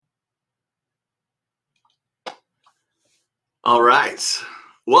All right.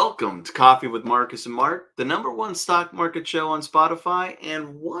 Welcome to Coffee with Marcus and Mark, the number one stock market show on Spotify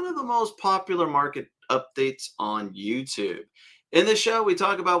and one of the most popular market updates on YouTube. In this show, we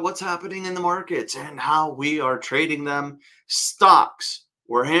talk about what's happening in the markets and how we are trading them. Stocks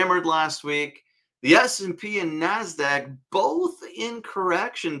were hammered last week. The S&P and Nasdaq both in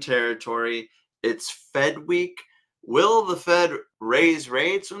correction territory. It's Fed week. Will the Fed raise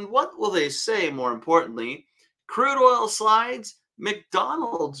rates and what will they say more importantly? Crude oil slides,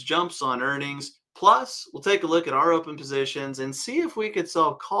 McDonald's jumps on earnings. Plus, we'll take a look at our open positions and see if we could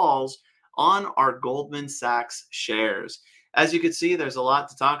sell calls on our Goldman Sachs shares. As you can see, there's a lot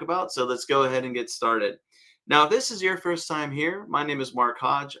to talk about, so let's go ahead and get started. Now, if this is your first time here, my name is Mark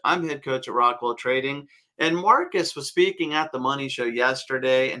Hodge. I'm head coach at Rockwell Trading. And Marcus was speaking at the Money Show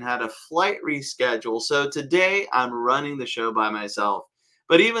yesterday and had a flight reschedule. So today I'm running the show by myself.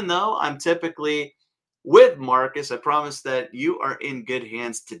 But even though I'm typically with Marcus, I promise that you are in good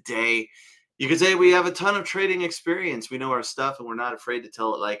hands today. You could say we have a ton of trading experience. We know our stuff and we're not afraid to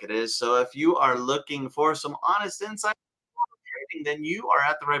tell it like it is. So if you are looking for some honest insight on trading, then you are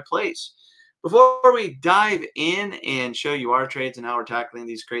at the right place. Before we dive in and show you our trades and how we're tackling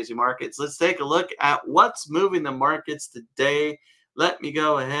these crazy markets, let's take a look at what's moving the markets today. Let me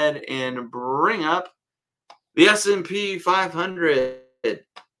go ahead and bring up the S&P 500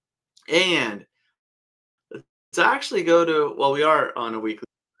 and let's actually go to, well, we are on a weekly.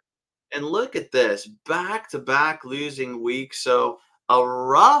 And look at this back to back losing week. So a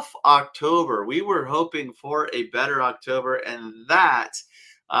rough October. We were hoping for a better October, and that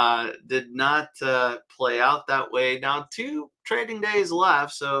did not play out that way. Now, two trading days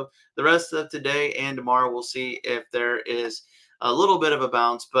left. So the rest of today and tomorrow, we'll see if there is a little bit of a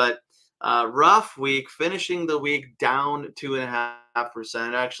bounce. But rough week, finishing the week down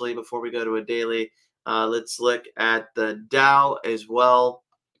 2.5%. Actually, before we go to a daily, let's look at the Dow as well.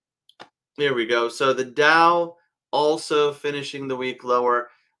 Here we go. So the Dow also finishing the week lower,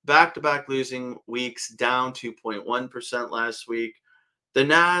 back to back losing weeks, down 2.1% last week. The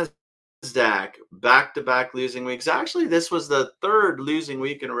NASDAQ, back to back losing weeks. Actually, this was the third losing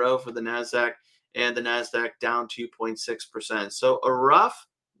week in a row for the NASDAQ, and the NASDAQ down 2.6%. So a rough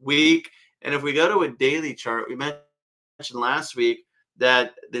week. And if we go to a daily chart, we mentioned last week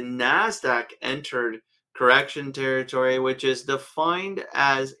that the NASDAQ entered correction territory, which is defined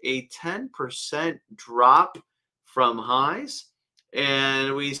as a 10% drop from highs.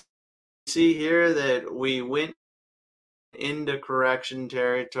 And we see here that we went into correction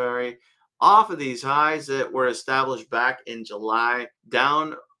territory off of these highs that were established back in July,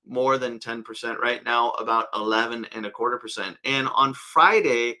 down more than 10% right now, about 11.25%. And on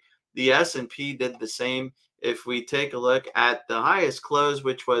Friday, the S&P did the same. If we take a look at the highest close,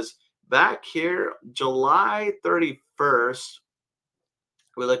 which was back here, July 31st,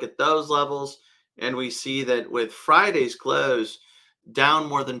 we look at those levels and we see that with Friday's close, down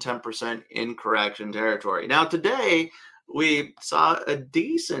more than 10% in correction territory. Now, today, we saw a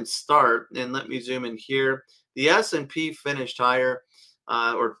decent start, and let me zoom in here. The S&P finished higher,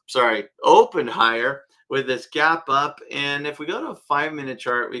 opened higher with this gap up. And if we go to a 5-minute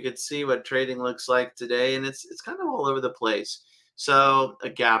chart, we could see what trading looks like today, and it's kind of all over the place. So a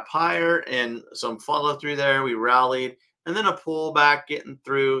gap higher and some follow through there. We rallied, and then a pullback getting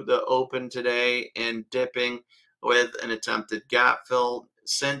through the open today and dipping with an attempted gap fill.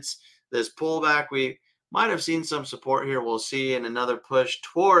 Since this pullback, we might have seen some support here. We'll see in another push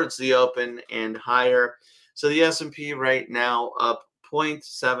towards the open and higher. So the S&P right now up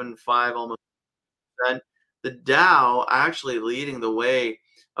 0.75, almost percent. The Dow actually leading the way,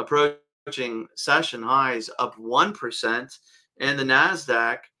 approaching session highs up 1%, and the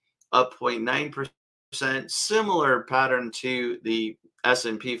Nasdaq up 0.9%. Similar pattern to the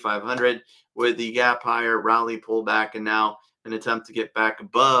S&P 500 with the gap higher, rally pullback, and now an attempt to get back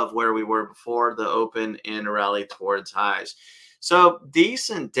above where we were before the open and a rally towards highs. So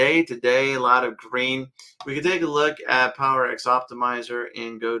decent day today, a lot of green. We could take a look at PowerX Optimizer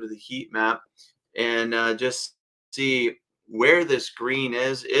and go to the heat map and just see where this green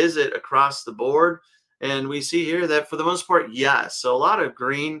is. Is it across the board? And we see here that for the most part, yes. So a lot of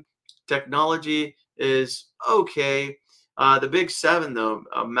green. Technology is okay. The big seven, though,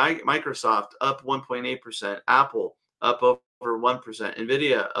 Microsoft up 1.8%, Apple up over 1%,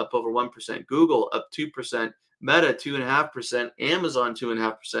 NVIDIA up over 1%, Google up 2%, Meta 2.5%, Amazon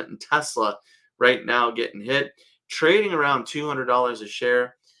 2.5%, and Tesla right now getting hit, trading around $200 a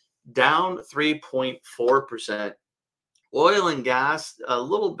share, down 3.4%. Oil and gas a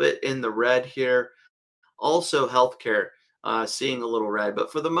little bit in the red here. Also, healthcare seeing a little red,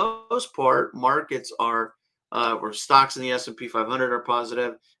 but for the most part, markets are where stocks in the S&P 500 are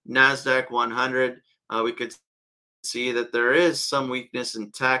positive. NASDAQ 100, we could see that there is some weakness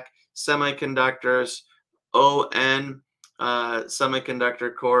in tech, semiconductors, ON,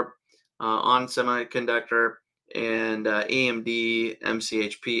 Semiconductor Corp, on Semiconductor, and AMD,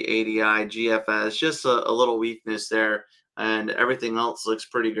 MCHP, ADI, GFS, just a little weakness there. And everything else looks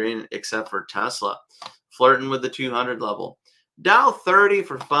pretty green except for Tesla, flirting with the 200 level. Dow 30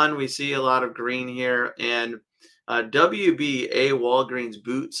 for fun. We see a lot of green here. And WBA, Walgreens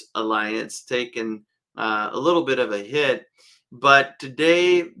Boots Alliance, taking a little bit of a hit. But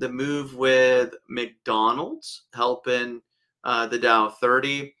today, the move with McDonald's helping the Dow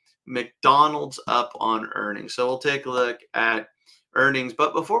 30. McDonald's up on earnings. So we'll take a look at earnings.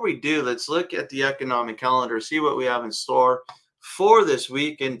 But before we do, let's look at the economic calendar, see what we have in store for this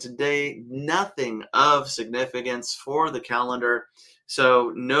week. And today, nothing of significance for the calendar.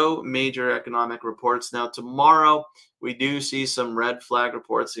 So no major economic reports. Now, tomorrow, we do see some red flag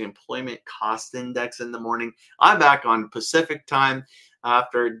reports, the employment cost index in the morning. I'm back on Pacific time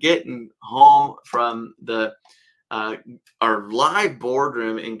after getting home from the our live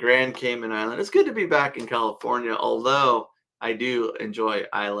boardroom in Grand Cayman Island. It's good to be back in California, although I do enjoy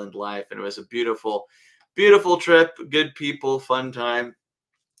island life, and it was a beautiful, beautiful trip. Good people, fun time,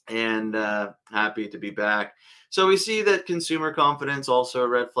 and happy to be back. So we see that consumer confidence, also a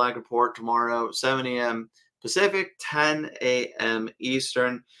red flag report tomorrow, 7 a.m. Pacific, 10 a.m.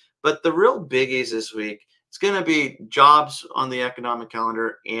 Eastern. But the real biggies this week, it's going to be jobs on the economic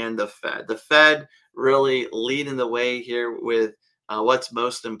calendar and the Fed. The Fed really leading the way here with what's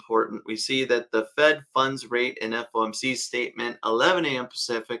most important. We see that the Fed funds rate and FOMC statement, 11 a.m.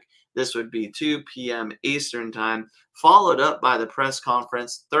 Pacific. This would be 2 p.m. Eastern time, followed up by the press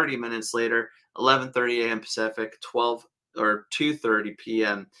conference 30 minutes later, 11:30 a.m. Pacific, 12 or 2:30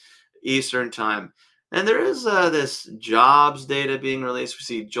 p.m. Eastern time. And there is this jobs data being released. We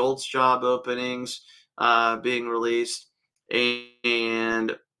see JOLTS job openings being released,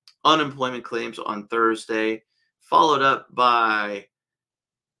 and unemployment claims on Thursday, followed up by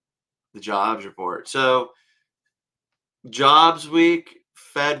the jobs report. So jobs week,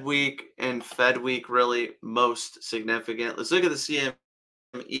 Fed week, and Fed week really most significant. Let's look at the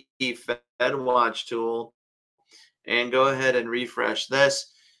CME Fed Watch tool and go ahead and refresh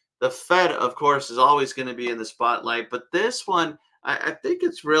this. The Fed, of course, is always going to be in the spotlight, but this one, I think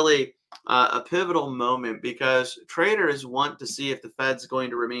it's really a pivotal moment because traders want to see if the Fed's going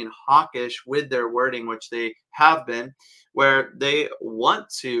to remain hawkish with their wording, which they have been, where they want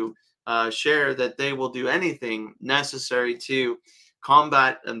to share that they will do anything necessary to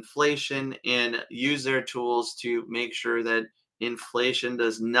combat inflation and use their tools to make sure that inflation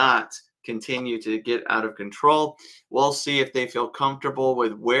does not continue to get out of control. We'll see if they feel comfortable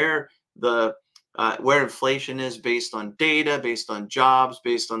with where inflation is based on data, based on jobs,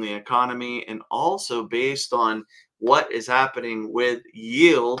 based on the economy, and also based on what is happening with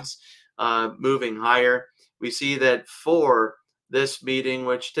yields moving higher. We see that for this meeting,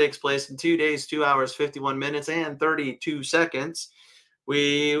 which takes place in 2 days, 2 hours, 51 minutes, and 32 seconds,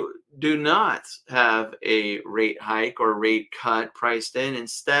 we do not have a rate hike or rate cut priced in.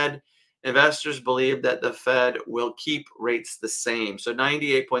 Instead, investors believe that the Fed will keep rates the same. So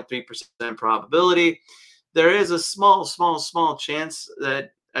 98.3% probability. There is a small chance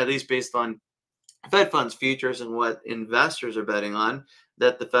that, at least based on Fed funds futures and what investors are betting on,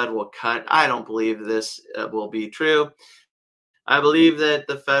 that the Fed will cut. I don't believe this will be true. I believe that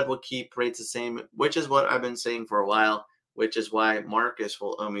the Fed will keep rates the same, which is what I've been saying for a while, which is why Marcus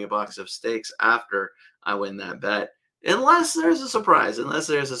will owe me a box of steaks after I win that bet. Unless there's a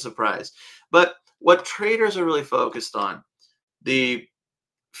surprise. But what traders are really focused on, the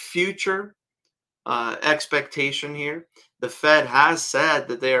future expectation here. The Fed has said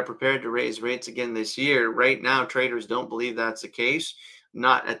that they are prepared to raise rates again this year. Right now, traders don't believe that's the case.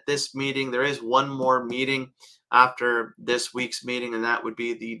 Not at this meeting. There is one more meeting after this week's meeting, and that would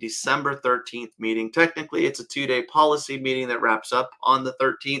be the December 13th meeting. Technically, it's a 2-day policy meeting that wraps up on the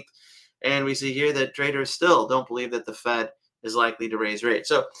 13th. And we see here that traders still don't believe that the Fed is likely to raise rates.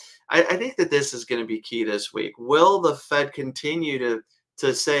 So I think that this is going to be key this week. Will the Fed continue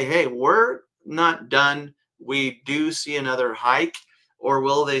to say, hey, we're not done, we do see another hike? Or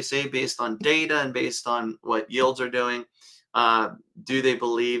will they say, based on data and based on what yields are doing, do they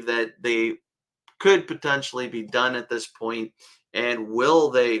believe that they could potentially be done at this point? And will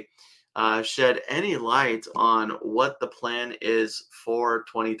they shed any light on what the plan is for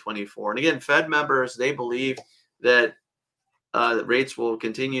 2024? And again, Fed members, they believe that rates will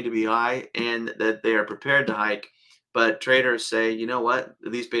continue to be high and that they are prepared to hike. But traders say, you know what,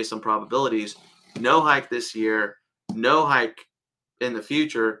 at least based on probabilities, No hike this year, no hike in the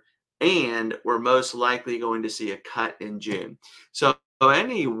future, and we're most likely going to see a cut in June. So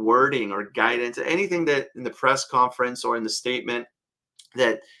any wording or guidance, anything that in the press conference or in the statement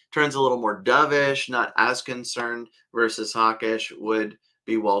that turns a little more dovish, not as concerned versus hawkish, would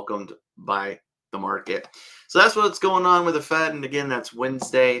be welcomed by the market. So that's what's going on with the Fed. And again, that's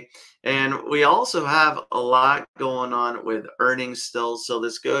Wednesday. And we also have a lot going on with earnings still. So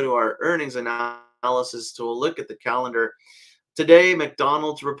let's go to our earnings analysis to look at the calendar. Today,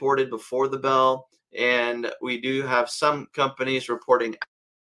 McDonald's reported before the bell, and we do have some companies reporting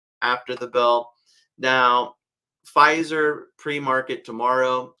after the bell. Now, Pfizer pre-market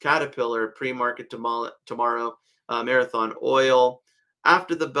tomorrow, Caterpillar pre-market tomorrow, Marathon Oil.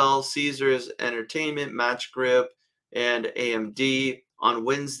 After the bell, Caesars Entertainment, Match Group, and AMD. On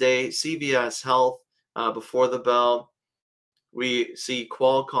Wednesday, CVS Health before the bell. We see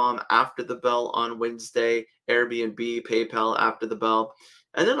Qualcomm after the bell on Wednesday, Airbnb, PayPal after the bell.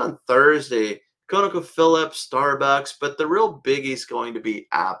 And then on Thursday, ConocoPhillips, Starbucks, but the real biggie is going to be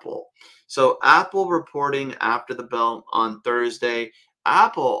Apple. So Apple reporting after the bell on Thursday.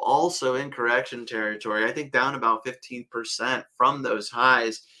 Apple also in correction territory, I think down about 15% from those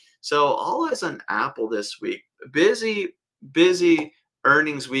highs. So all eyes on Apple this week. Busy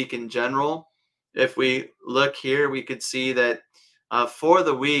earnings week in general. If we look here, we could see that for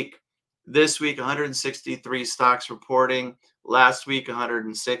the week, this week 163 stocks reporting, last week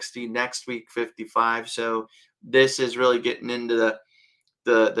 160, next week 55. So this is really getting into the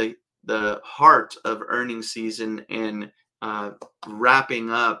the the heart of earnings season and wrapping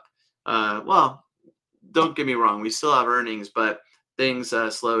up. Well, don't get me wrong, we still have earnings, but things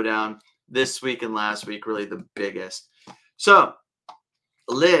slow down this week and last week, really the biggest. So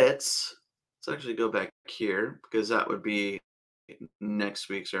let's actually go back here because that would be next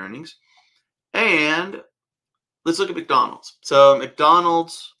week's earnings. And let's look at McDonald's. So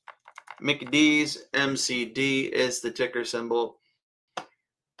McDonald's, McD's, MCD is the ticker symbol.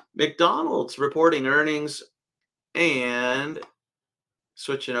 McDonald's reporting earnings and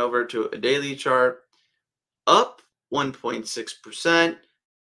switching over to a daily chart, up 1.6%,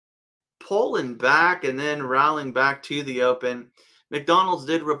 pulling back and then rallying back to the open. McDonald's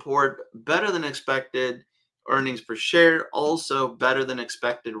did report better than expected earnings per share, also better than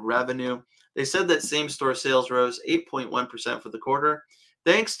expected revenue. They said that same store sales rose 8.1% for the quarter,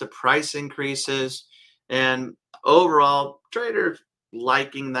 thanks to price increases. And overall, traders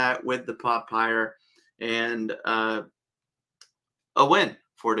liking that with the pop higher and a win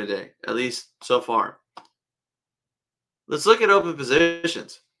for today, at least so far. Let's look at open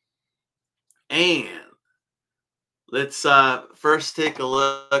positions. And let's first take a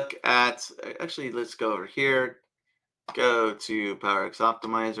look at, actually, let's go over here, go to PowerX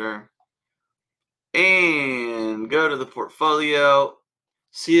Optimizer, and go to the portfolio,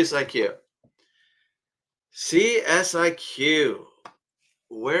 CSIQ. CSIQ.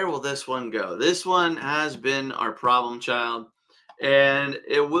 Where will this one go? This one has been our problem child, and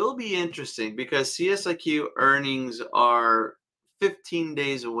it will be interesting because CSIQ earnings are 15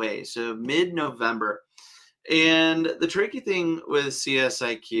 days away, so mid-November. And the tricky thing with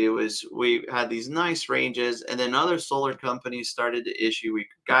CSIQ is we had these nice ranges, and then other solar companies started to issue weaker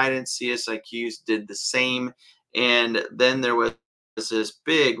guidance. CSIQs did the same. And then there was this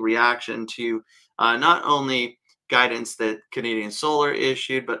big reaction to not only guidance that Canadian Solar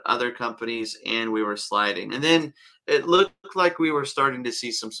issued, but other companies, and we were sliding. And then it looked like we were starting to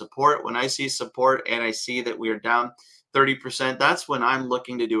see some support. When I see support and I see that we are down 30%, that's when I'm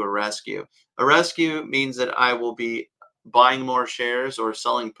looking to do a rescue. A rescue means that I will be buying more shares or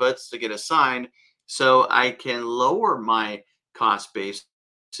selling puts to get assigned so I can lower my cost basis.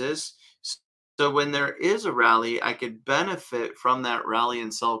 So when there is a rally, I could benefit from that rally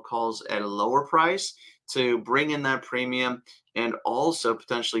and sell calls at a lower price to bring in that premium and also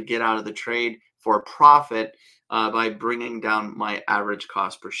potentially get out of the trade for a profit by bringing down my average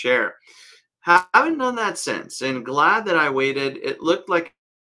cost per share. Haven't done that since, and glad that I waited. It looked like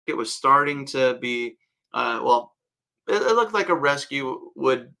it was starting to be, it looked like a rescue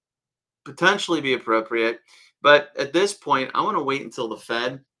would potentially be appropriate. But at this point, I want to wait until the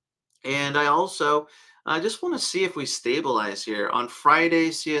Fed. And I also just want to see if we stabilize here. On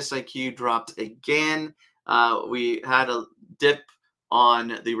Friday, CSIQ dropped again. We had a dip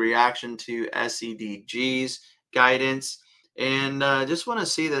on the reaction to SEDG's guidance. And just want to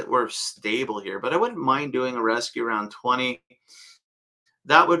see that we're stable here. But I wouldn't mind doing a rescue around 20.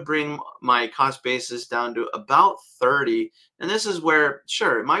 That would bring my cost basis down to about 30. And this is where,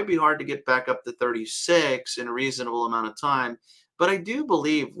 sure, it might be hard to get back up to 36 in a reasonable amount of time. But I do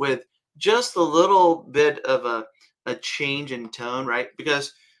believe with just a little bit of a change in tone, right?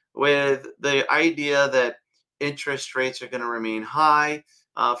 Because with the idea that interest rates are going to remain high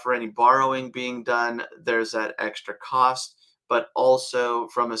for any borrowing being done, there's that extra cost. But also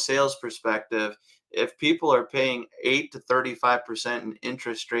from a sales perspective, if people are paying 8 to 35% in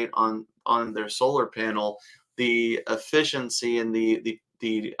interest rate on their solar panel, the efficiency and the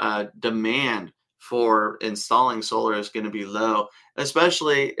demand for installing solar is going to be low,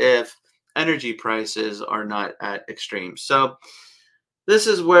 especially if energy prices are not at extremes. So this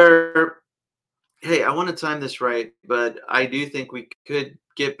is where, hey, I want to time this right, but I do think we could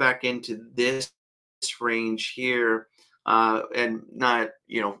get back into this range here, and not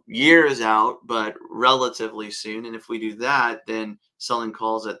years out, but relatively soon. And if we do that, then selling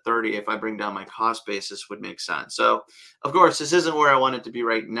calls at 30, if I bring down my cost basis, would make sense. So, of course, this isn't where I want it to be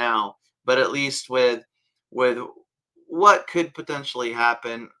right now, but at least with what could potentially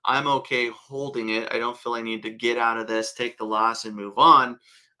happen, I'm okay holding it. I don't feel I need to get out of this, take the loss, and move on.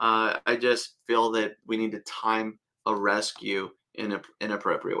 I just feel that we need to time a rescue in an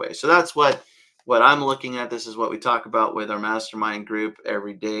appropriate way. So that's what I'm looking at. This is what we talk about with our mastermind group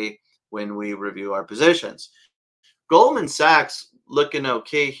every day when we review our positions. Goldman Sachs looking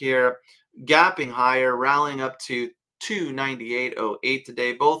okay here, gapping higher, rallying up to 298.08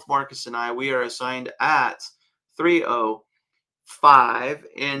 today. Both Marcus and I, we are assigned at 305.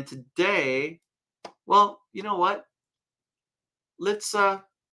 And today, well, you know what? Let's uh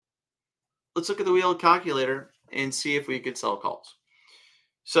let's look at the wheel calculator and see if we could sell calls.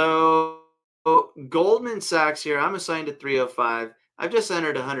 So Goldman Sachs here, I'm assigned to 305. I've just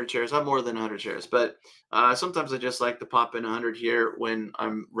entered 100 shares. I'm more than 100 shares, but sometimes I just like to pop in 100 here when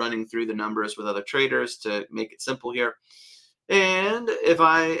I'm running through the numbers with other traders to make it simple here. And if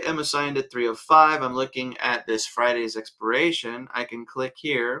I am assigned at 305, I'm looking at this Friday's expiration. I can click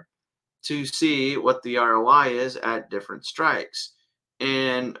here to see what the ROI is at different strikes.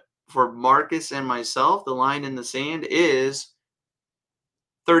 And for Marcus and myself, the line in the sand is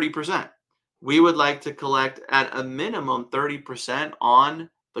 30%. We would like to collect at a minimum 30% on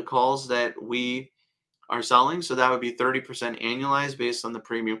the calls that we are selling. So that would be 30% annualized based on the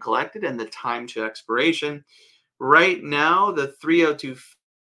premium collected and the time to expiration. Right now, the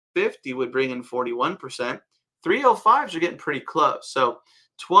 302.50 would bring in 41%. 305s are getting pretty close. So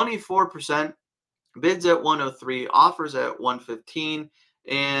 24%, bids at 103, offers at 115.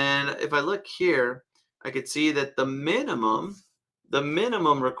 And if I look here, I could see that the minimum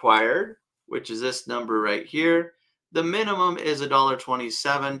required, which is this number right here, the minimum is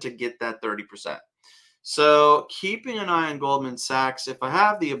 $1.27 to get that 30%. So keeping an eye on Goldman Sachs, if I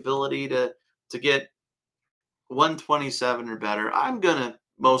have the ability to get 127 or better, I'm gonna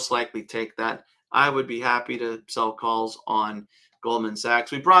most likely take that. I would be happy to sell calls on Goldman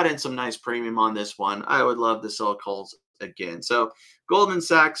Sachs. We brought in some nice premium on this one. I would love to sell calls again. So Goldman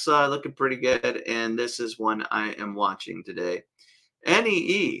Sachs looking pretty good, and this is one I am watching today.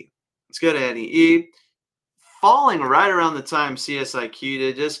 NEE. Let's go to NEE. Falling right around the time CSIQ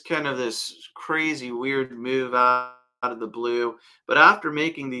did, just kind of this crazy, weird move out of the blue. But after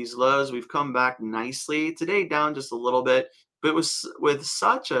making these lows, we've come back nicely. Today, down just a little bit, but with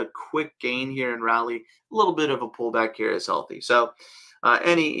such a quick gain here and rally, a little bit of a pullback here is healthy. So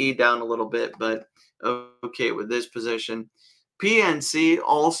NEE down a little bit, but okay with this position. PNC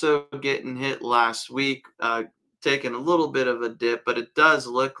also getting hit last week. Taken a little bit of a dip, but it does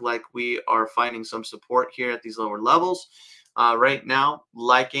look like we are finding some support here at these lower levels. Right now,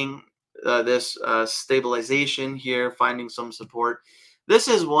 liking this stabilization here, finding some support. This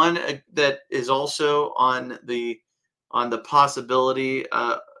is one that is also on the possibility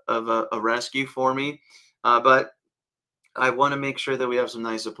of a rescue for me, but I want to make sure that we have some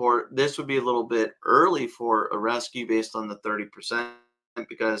nice support. This would be a little bit early for a rescue based on the 30%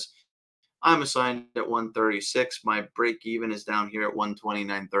 because I'm assigned at 136. My break even is down here at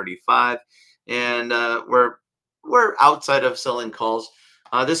 129.35, and we're outside of selling calls.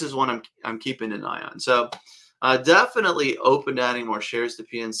 This is one I'm keeping an eye on. So definitely open to adding more shares to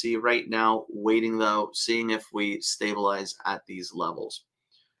PNC right now. Waiting though, seeing if we stabilize at these levels.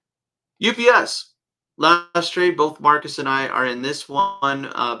 UPS. Last trade, both Marcus and I are in this one,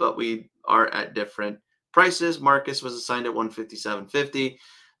 but we are at different prices. Marcus was assigned at 157.50.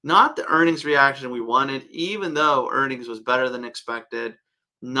 Not the earnings reaction we wanted, even though earnings was better than expected.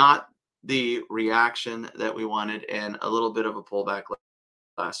 Not the reaction that we wanted, and a little bit of a pullback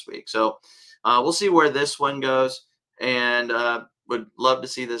last week. So we'll see where this one goes, and would love to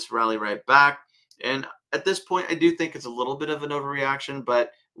see this rally right back. And at this point, I do think it's a little bit of an overreaction,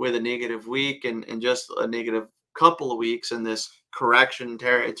 but with a negative week and just a negative couple of weeks in this correction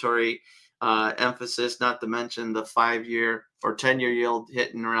territory emphasis, not to mention the 5-year or 10-year yield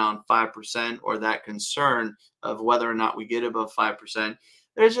hitting around 5%, or that concern of whether or not we get above 5%.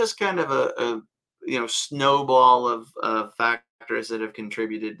 There's just kind of a snowball of factors that have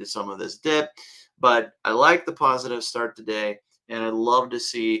contributed to some of this dip. But I like the positive start today, and I'd love to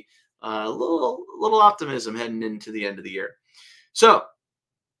see a little optimism heading into the end of the year. So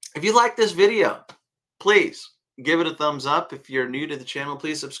if you like this video, please give it a thumbs up. If you're new to the channel,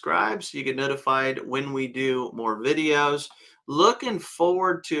 please subscribe so you get notified when we do more videos. Looking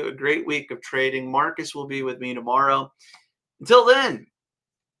forward to a great week of trading. Marcus will be with me tomorrow. Until then,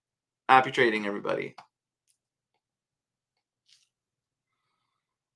 happy trading, everybody.